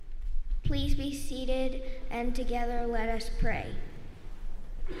Please be seated, and together let us pray.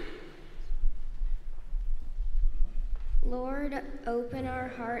 Lord, open our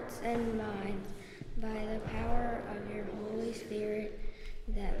hearts and minds by the power of your Holy Spirit,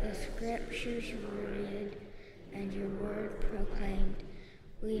 that the scriptures read and your word proclaimed,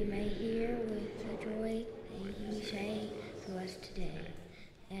 we may hear with the joy that you say to us today.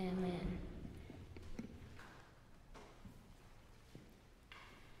 Amen.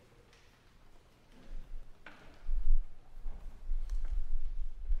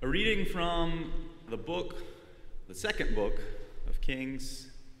 A reading from the second book of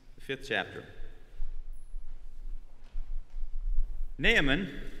Kings, the 5th chapter. Naaman,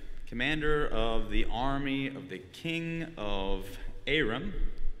 commander of the army of the king of Aram,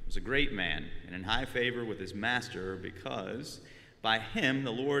 was a great man and in high favor with his master, because by him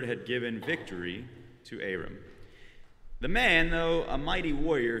the Lord had given victory to Aram. The man, though a mighty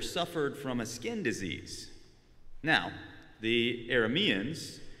warrior, suffered from a skin disease. Now, the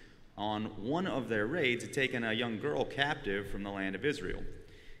Arameans, on one of their raids, had taken a young girl captive from the land of Israel,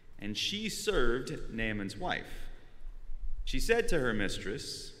 and she served Naaman's wife. She said to her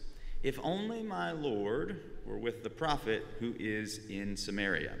mistress, "If only my Lord were with the prophet who is in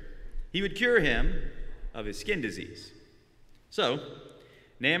Samaria, he would cure him of his skin disease." So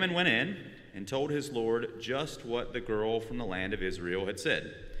Naaman went in and told his Lord just what the girl from the land of Israel had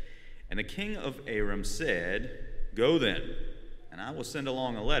said. And the king of Aram said, "Go then, and I will send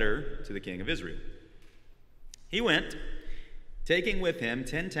along a letter to the king of Israel." He went, taking with him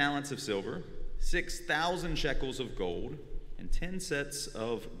 10 talents of silver, 6,000 shekels of gold, and 10 sets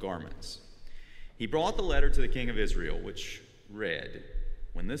of garments. He brought the letter to the king of Israel, which read,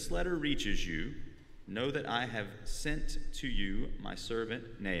 "When this letter reaches you, know that I have sent to you my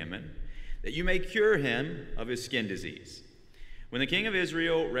servant Naaman, that you may cure him of his skin disease." When the king of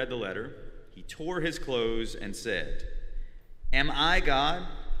Israel read the letter, he tore his clothes and said, "Am I God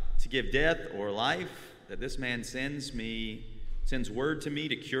to give death or life, that this man sends word to me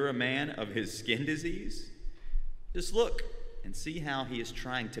to cure a man of his skin disease? Just look and see how he is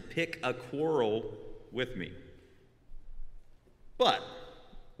trying to pick a quarrel with me." But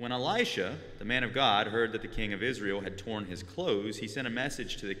when Elisha, the man of God, heard that the king of Israel had torn his clothes, he sent a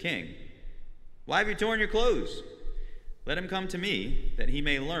message to the king. "Why have you torn your clothes? Let him come to me, that he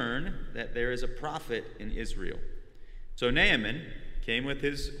may learn that there is a prophet in Israel." So Naaman came with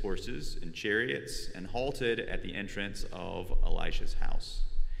his horses and chariots and halted at the entrance of Elisha's house.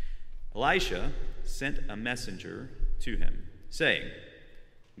 Elisha sent a messenger to him, saying,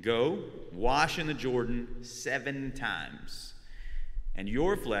 "Go, wash in the Jordan 7 times, and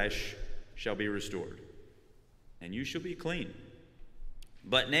your flesh shall be restored, and you shall be clean."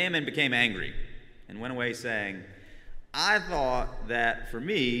 But Naaman became angry and went away, saying, "I thought that for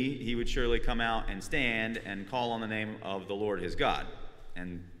me he would surely come out and stand and call on the name of the Lord his God,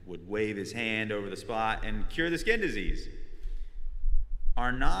 and would wave his hand over the spot and cure the skin disease.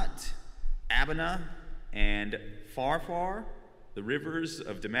 Are not Abana and Pharpar, the rivers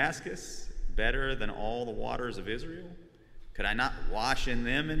of Damascus, better than all the waters of Israel? Could I not wash in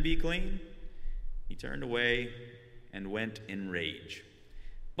them and be clean?" He turned away and went in rage.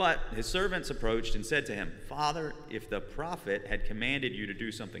 But his servants approached and said to him, "Father, if the prophet had commanded you to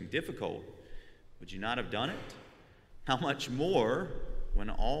do something difficult, would you not have done it? How much more when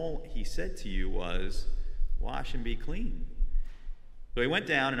all he said to you was, 'Wash and be clean'?" So he went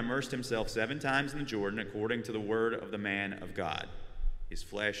down and immersed himself 7 times in the Jordan, according to the word of the man of God. His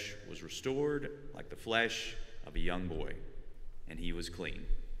flesh was restored like the flesh of a young boy, and he was clean.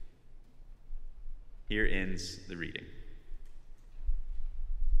 Here ends the reading.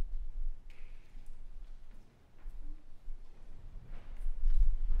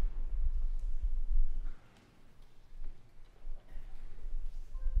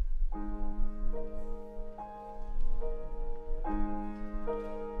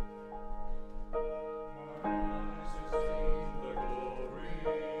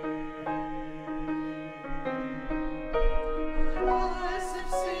 Eyes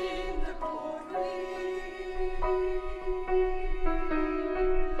have seen the glory.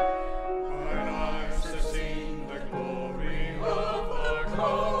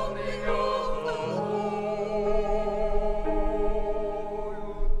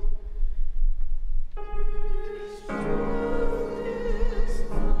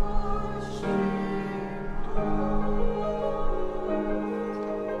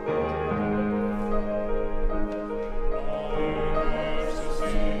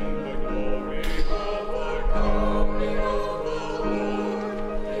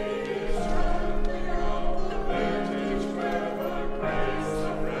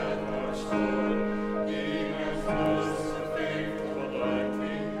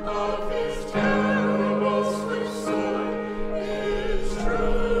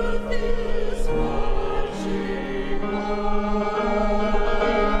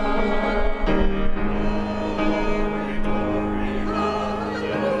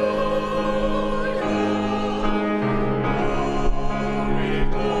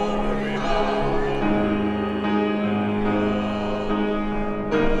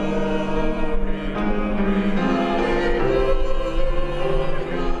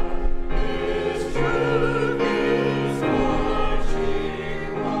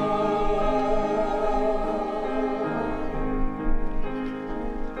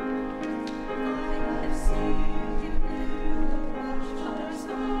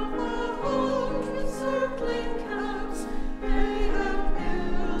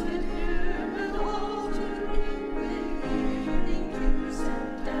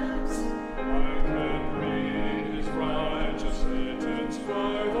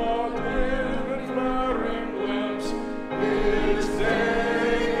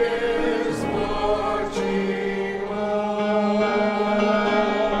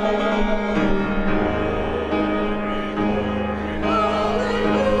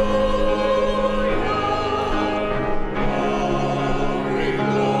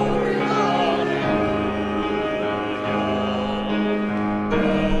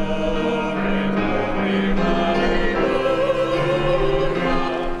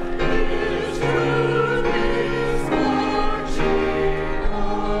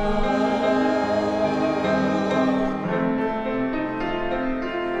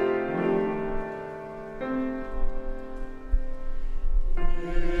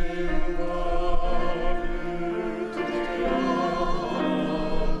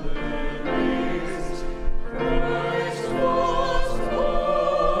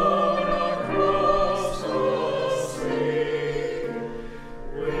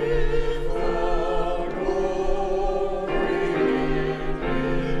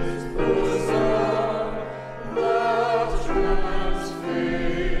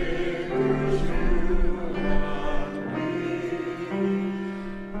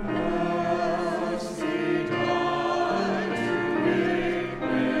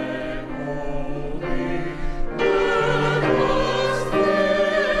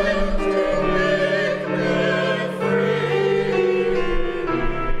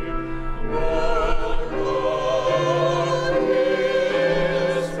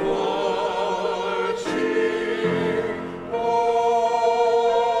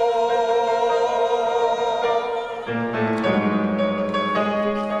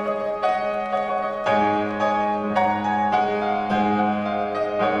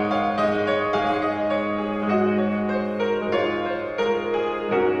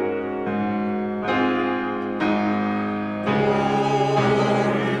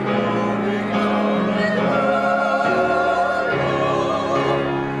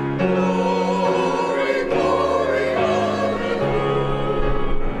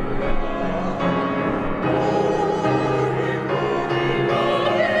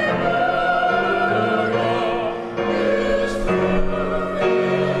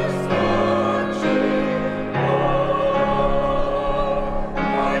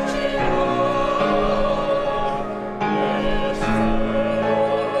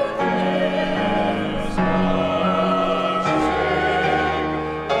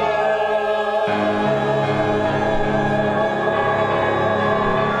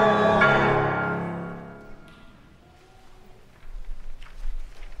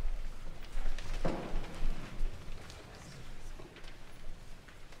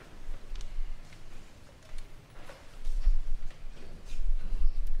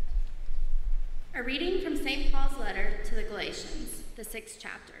 A reading from St. Paul's letter to the Galatians, the 6th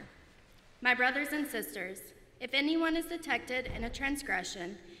chapter. My brothers and sisters, if anyone is detected in a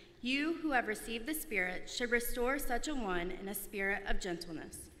transgression, you who have received the Spirit should restore such a one in a spirit of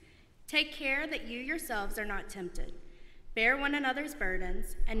gentleness. Take care that you yourselves are not tempted. Bear one another's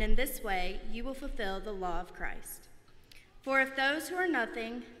burdens, and in this way you will fulfill the law of Christ. For if those who are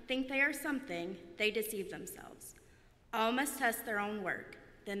nothing think they are something, they deceive themselves. All must test their own work.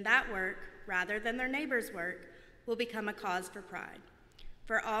 Then that work, rather than their neighbor's work, will become a cause for pride.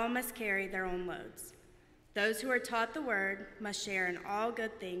 For all must carry their own loads. Those who are taught the word must share in all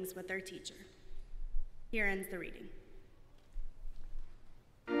good things with their teacher. Here ends the reading.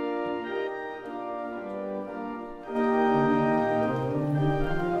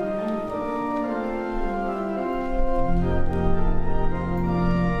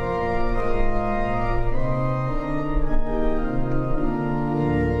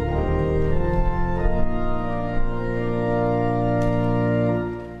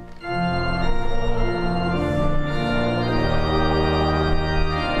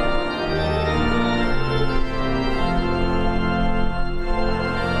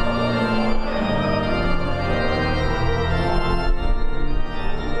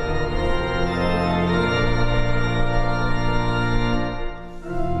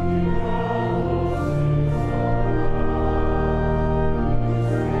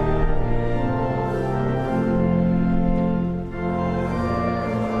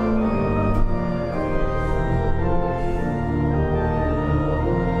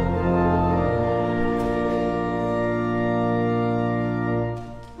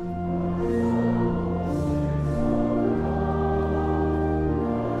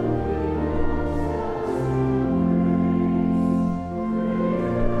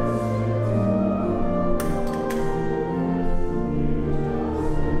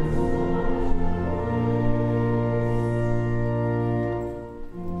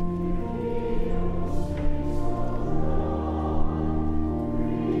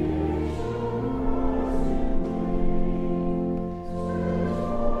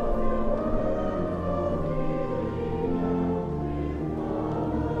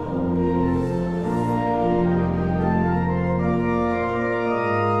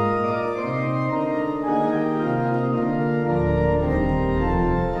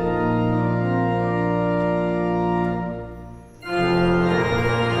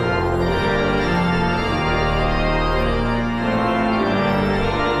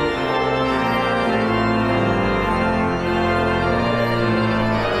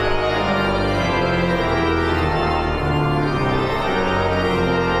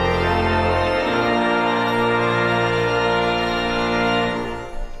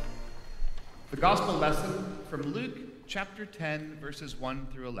 Gospel lesson from Luke chapter 10, verses 1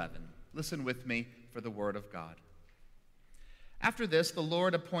 through 11. Listen with me for the word of God. After this, the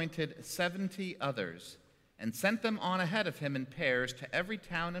Lord appointed 70 others and sent them on ahead of him in pairs to every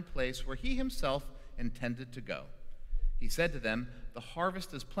town and place where he himself intended to go. He said to them, "The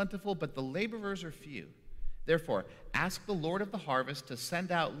harvest is plentiful, but the laborers are few. Therefore, ask the Lord of the harvest to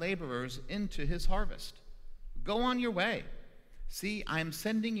send out laborers into his harvest. Go on your way. See, I am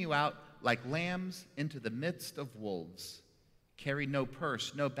sending you out like lambs into the midst of wolves. Carry no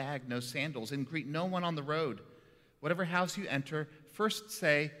purse, no bag, no sandals, and greet no one on the road. Whatever house you enter, first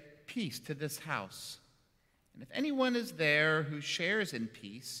say, 'Peace to this house.' And if anyone is there who shares in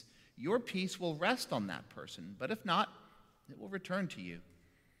peace, your peace will rest on that person, but if not, it will return to you.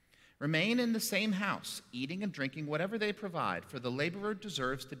 Remain in the same house, eating and drinking whatever they provide, for the laborer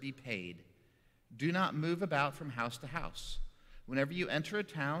deserves to be paid. Do not move about from house to house. Whenever you enter a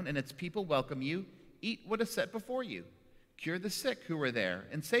town and its people welcome you, eat what is set before you. Cure the sick who are there,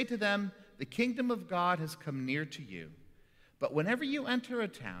 and say to them, 'The kingdom of God has come near to you.' But whenever you enter a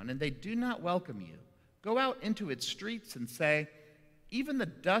town and they do not welcome you, go out into its streets and say, 'Even the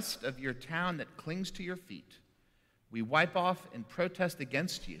dust of your town that clings to your feet, we wipe off in protest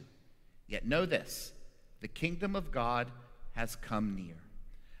against you. Yet know this, the kingdom of God has come near.'"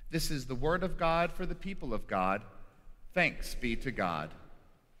 This is the word of God for the people of God. Thanks be to God.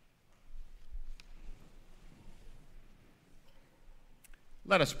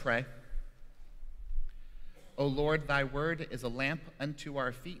 Let us pray. O Lord, thy word is a lamp unto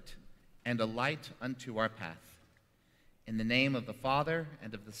our feet and a light unto our path. In the name of the Father,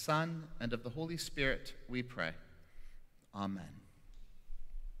 and of the Son, and of the Holy Spirit, we pray. Amen.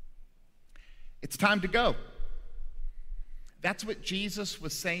 It's time to go. That's what Jesus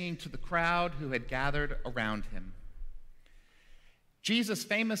was saying to the crowd who had gathered around him. Jesus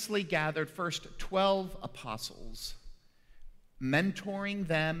famously gathered first 12 apostles, mentoring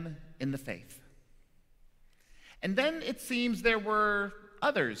them in the faith. And then it seems there were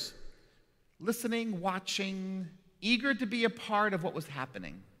others listening, watching, eager to be a part of what was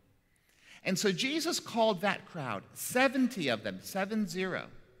happening. And so Jesus called that crowd, 70 of them, 7-0,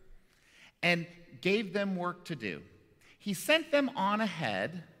 and gave them work to do. He sent them on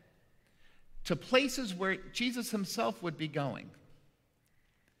ahead to places where Jesus himself would be going.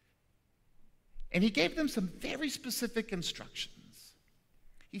 And he gave them some very specific instructions.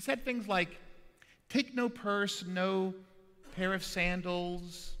 He said things like, take no purse, no pair of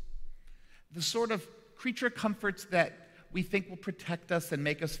sandals, the sort of creature comforts that we think will protect us and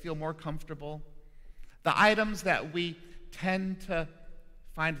make us feel more comfortable, the items that we tend to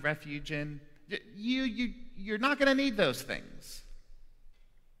find refuge in. You're not going to need those things.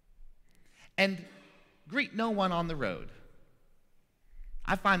 And greet no one on the road.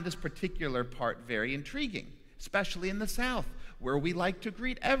 I find this particular part very intriguing, especially in the South, where we like to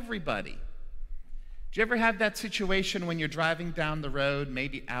greet everybody. Do you ever have that situation when you're driving down the road,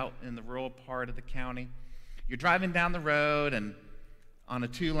 maybe out in the rural part of the county? You're driving down the road and on a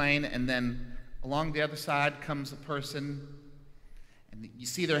 2-lane, and then along the other side comes a person, and you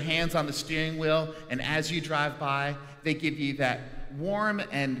see their hands on the steering wheel, and as you drive by, they give you that warm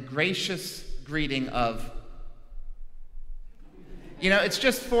and gracious greeting of, it's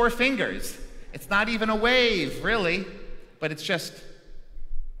just 4 fingers. It's not even a wave, really, but it's just,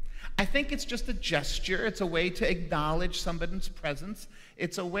 I think it's just a gesture. It's a way to acknowledge somebody's presence.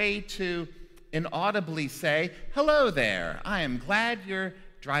 It's a way to inaudibly say, hello there, I am glad you're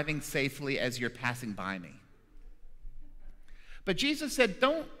driving safely as you're passing by me. But Jesus said,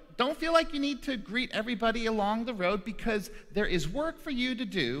 don't feel like you need to greet everybody along the road, because there is work for you to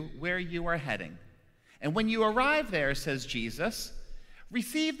do where you are heading. And when you arrive there, says Jesus,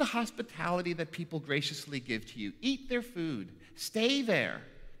 receive the hospitality that people graciously give to you. Eat their food. Stay there.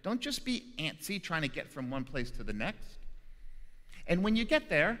 Don't just be antsy trying to get from one place to the next. And when you get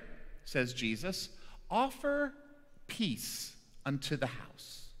there, says Jesus, offer peace unto the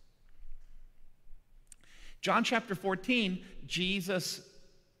house. John chapter 14, Jesus,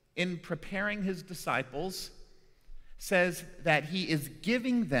 in preparing his disciples, says that he is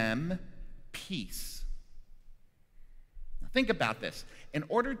giving them peace. Now think about this. In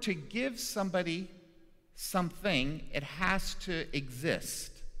order to give somebody something, it has to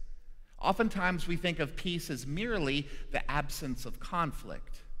exist. Oftentimes we think of peace as merely the absence of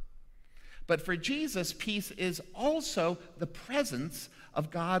conflict. But for Jesus, peace is also the presence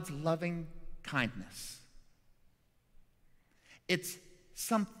of God's loving kindness. It's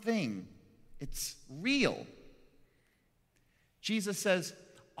something. It's real. Jesus says,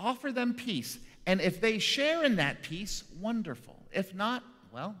 offer them peace. And if they share in that peace, wonderful. If not,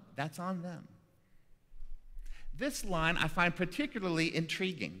 well, that's on them. This line I find particularly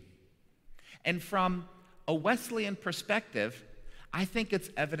intriguing. And from a Wesleyan perspective, I think it's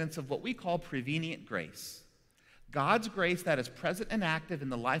evidence of what we call prevenient grace. God's grace that is present and active in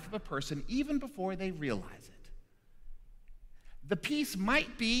the life of a person even before they realize it. The peace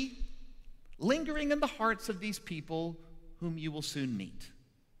might be lingering in the hearts of these people whom you will soon meet.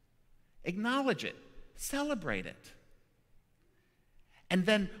 Acknowledge it. Celebrate it. And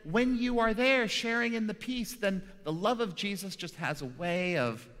then when you are there sharing in the peace, then the love of Jesus just has a way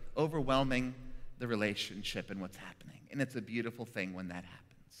of overwhelming the relationship and what's happening. And it's a beautiful thing when that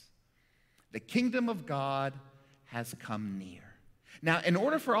happens. The kingdom of God has come near. Now, in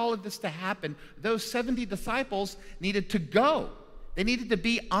order for all of this to happen, those 70 disciples needed to go. They needed to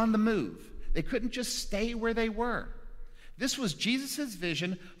be on the move. They couldn't just stay where they were. This was Jesus'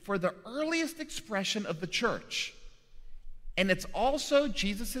 vision for the earliest expression of the church. And it's also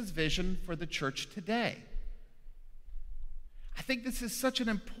Jesus' vision for the church today. I think this is such an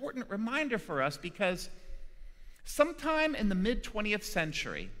important reminder for us because sometime in the mid-20th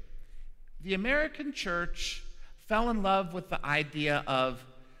century, the American church fell in love with the idea of,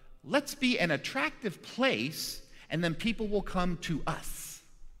 let's be an attractive place and then people will come to us.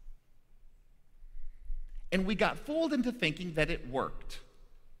 And we got fooled into thinking that it worked.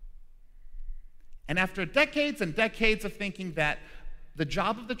 And after decades and decades of thinking that the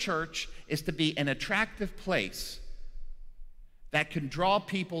job of the church is to be an attractive place that can draw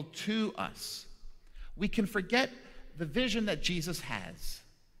people to us, we can forget the vision that Jesus has.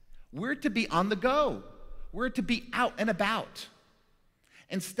 We're to be on the go. We're to be out and about.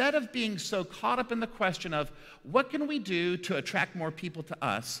 Instead of being so caught up in the question of what can we do to attract more people to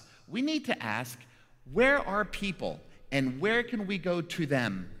us, we need to ask, where are people and where can we go to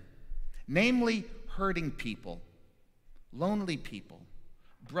them? Namely, hurting people, lonely people,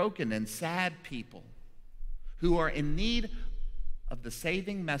 broken and sad people who are in need of the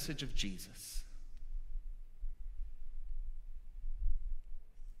saving message of Jesus.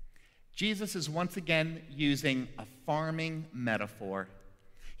 Jesus is once again using a farming metaphor.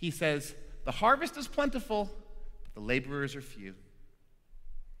 He says, the harvest is plentiful, but the laborers are few.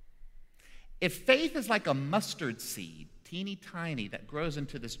 If faith is like a mustard seed, teeny tiny, that grows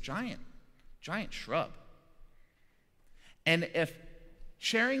into this giant shrub, and if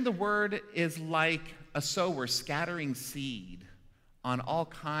sharing the word is like a sower scattering seed on all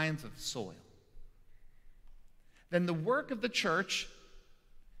kinds of soil, then the work of the church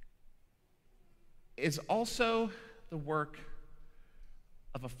is also the work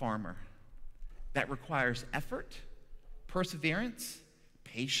of a farmer that requires effort, perseverance,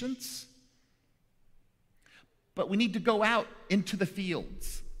 patience. But we need to go out into the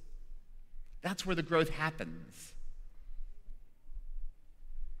fields. That's where the growth happens.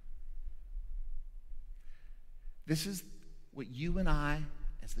 This is what you and I,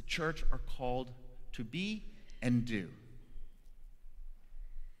 as the church, are called to be and do.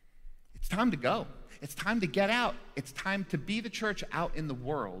 It's time to go. It's time to get out. It's time to be the church out in the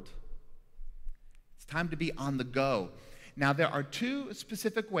world. It's time to be on the go. Now, there are two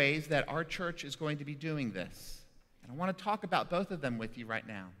specific ways that our church is going to be doing this. And I want to talk about both of them with you right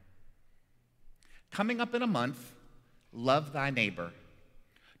now. Coming up in a month, Love Thy Neighbor.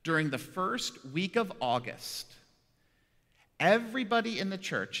 During the first week of August, everybody in the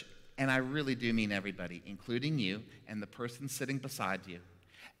church, and I really do mean everybody, including you and the person sitting beside you,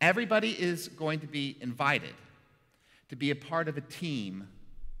 everybody is going to be invited to be a part of a team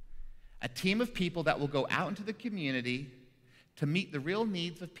of people that will go out into the community to meet the real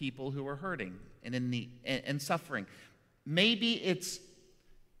needs of people who are hurting and in need and suffering. Maybe it's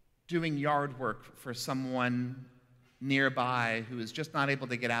doing yard work for someone nearby who is just not able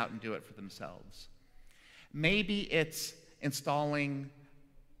to get out and do it for themselves. Maybe it's installing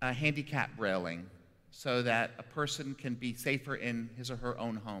a handicap railing so that a person can be safer in his or her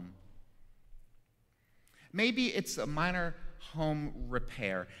own home. Maybe it's a minor home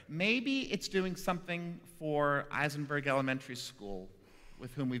repair. Maybe it's doing something for Eisenberg Elementary School,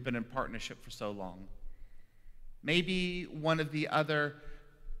 with whom we've been in partnership for so long. Maybe one of the other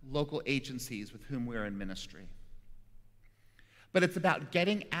local agencies with whom we're in ministry. But it's about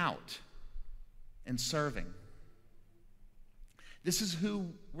getting out and serving. This is who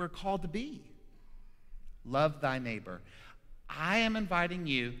we're called to be. Love thy neighbor. I am inviting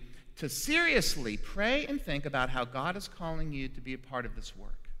you to seriously pray and think about how God is calling you to be a part of this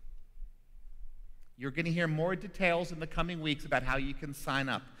work. You're going to hear more details in the coming weeks about how you can sign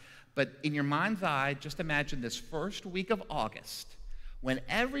up. But in your mind's eye, just imagine this first week of August when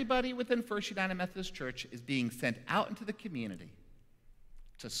everybody within First United Methodist Church is being sent out into the community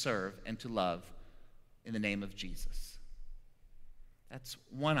to serve and to love in the name of Jesus. That's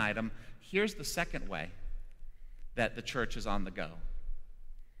one item. Here's the second way that the church is on the go.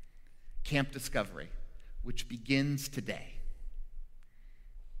 Camp Discovery, which begins today.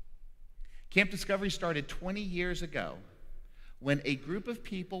 Camp Discovery started 20 years ago when a group of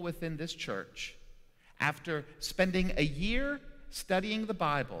people within this church, after spending a year studying the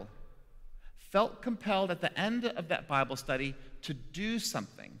Bible, felt compelled at the end of that Bible study to do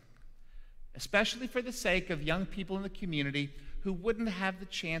something, especially for the sake of young people in the community who wouldn't have the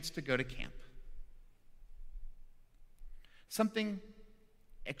chance to go to camp. Something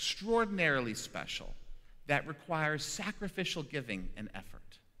extraordinarily special that requires sacrificial giving and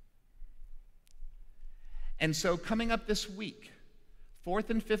effort. And so coming up this week, 4th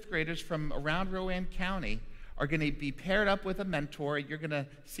and 5th graders from around Rowan County are going to be paired up with a mentor. You're going to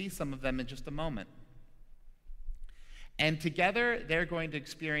see some of them in just a moment. And together, they're going to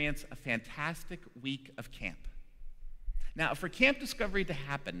experience a fantastic week of camp. Now, for Camp Discovery to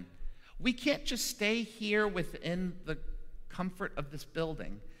happen, we can't just stay here within the comfort of this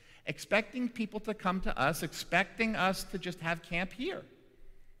building, expecting people to come to us, expecting us to just have camp here.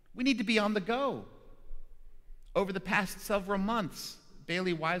 We need to be on the go. Over the past several months,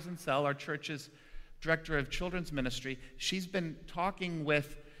 Bailey Weisensell, our church's director of children's ministry, she's been talking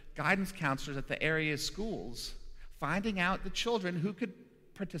with guidance counselors at the area schools, finding out the children who could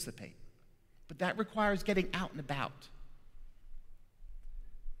participate. But that requires getting out and about.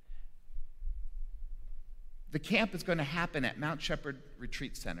 The camp is going to happen at Mount Shepherd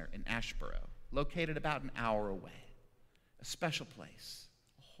Retreat Center in Ashboro, located about an hour away. A special place,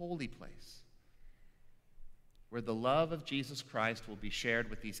 a holy place, where the love of Jesus Christ will be shared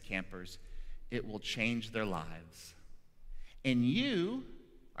with these campers. It will change their lives. And you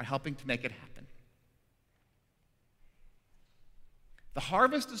are helping to make it happen. The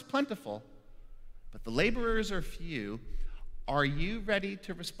harvest is plentiful, but the laborers are few. Are you ready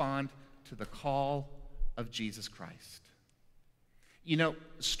to respond to the call of Jesus Christ? You know,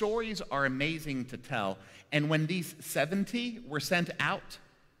 stories are amazing to tell. And when these 70 were sent out,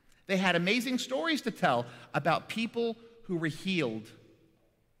 they had amazing stories to tell about people who were healed,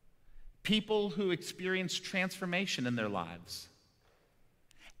 people who experienced transformation in their lives.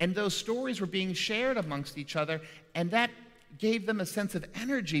 And those stories were being shared amongst each other, and that gave them a sense of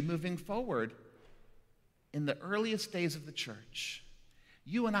energy moving forward in the earliest days of the church.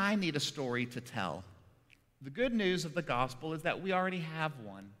 You and I need a story to tell. The good news of the gospel is that we already have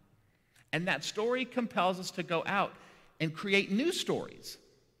one. And that story compels us to go out and create new stories.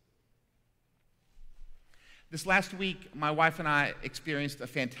 This last week, my wife and I experienced a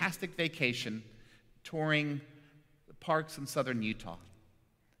fantastic vacation touring the parks in southern Utah.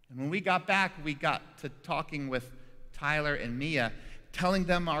 And when we got back, we got to talking with Tyler and Mia, telling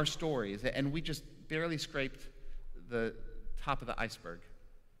them our stories, and we just barely scraped the top of the iceberg.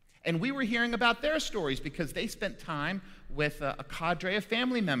 And we were hearing about their stories because they spent time with a cadre of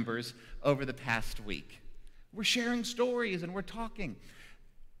family members over the past week. We're sharing stories and we're talking.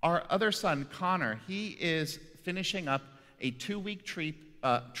 Our other son, Connor, he is finishing up a 2-week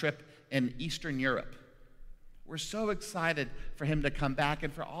trip in Eastern Europe. We're so excited for him to come back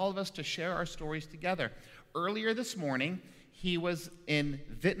and for all of us to share our stories together. Earlier this morning, he was in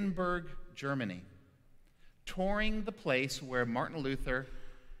Wittenberg, Germany, touring the place where Martin Luther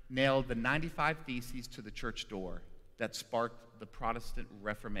nailed the 95 Theses to the church door that sparked the Protestant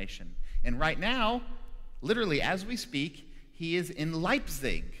Reformation. And right now, literally as we speak, he is in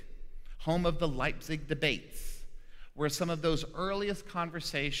Leipzig, home of the Leipzig debates, where some of those earliest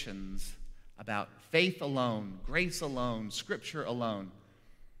conversations about faith alone, grace alone, scripture alone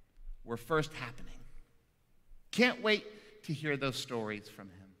were first happening. Can't wait to hear those stories from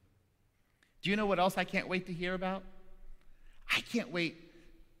him. Do you know what else I can't wait to hear about? I can't wait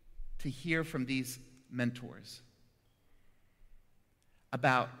to hear from these mentors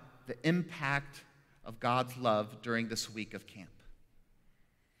about the impact of God's love during this week of camp.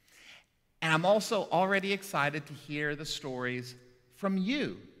 And I'm also already excited to hear the stories from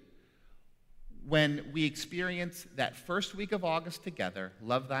you when we experience that first week of August together,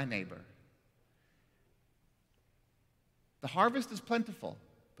 Love Thy Neighbor. The harvest is plentiful,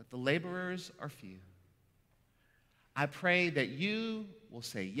 but the laborers are few. I pray that you will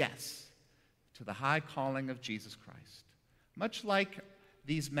say yes to the high calling of Jesus Christ, much like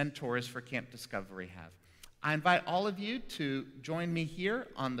these mentors for Camp Discovery have. I invite all of you to join me here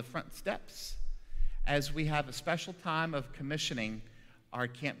on the front steps as we have a special time of commissioning our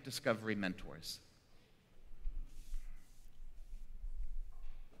Camp Discovery mentors.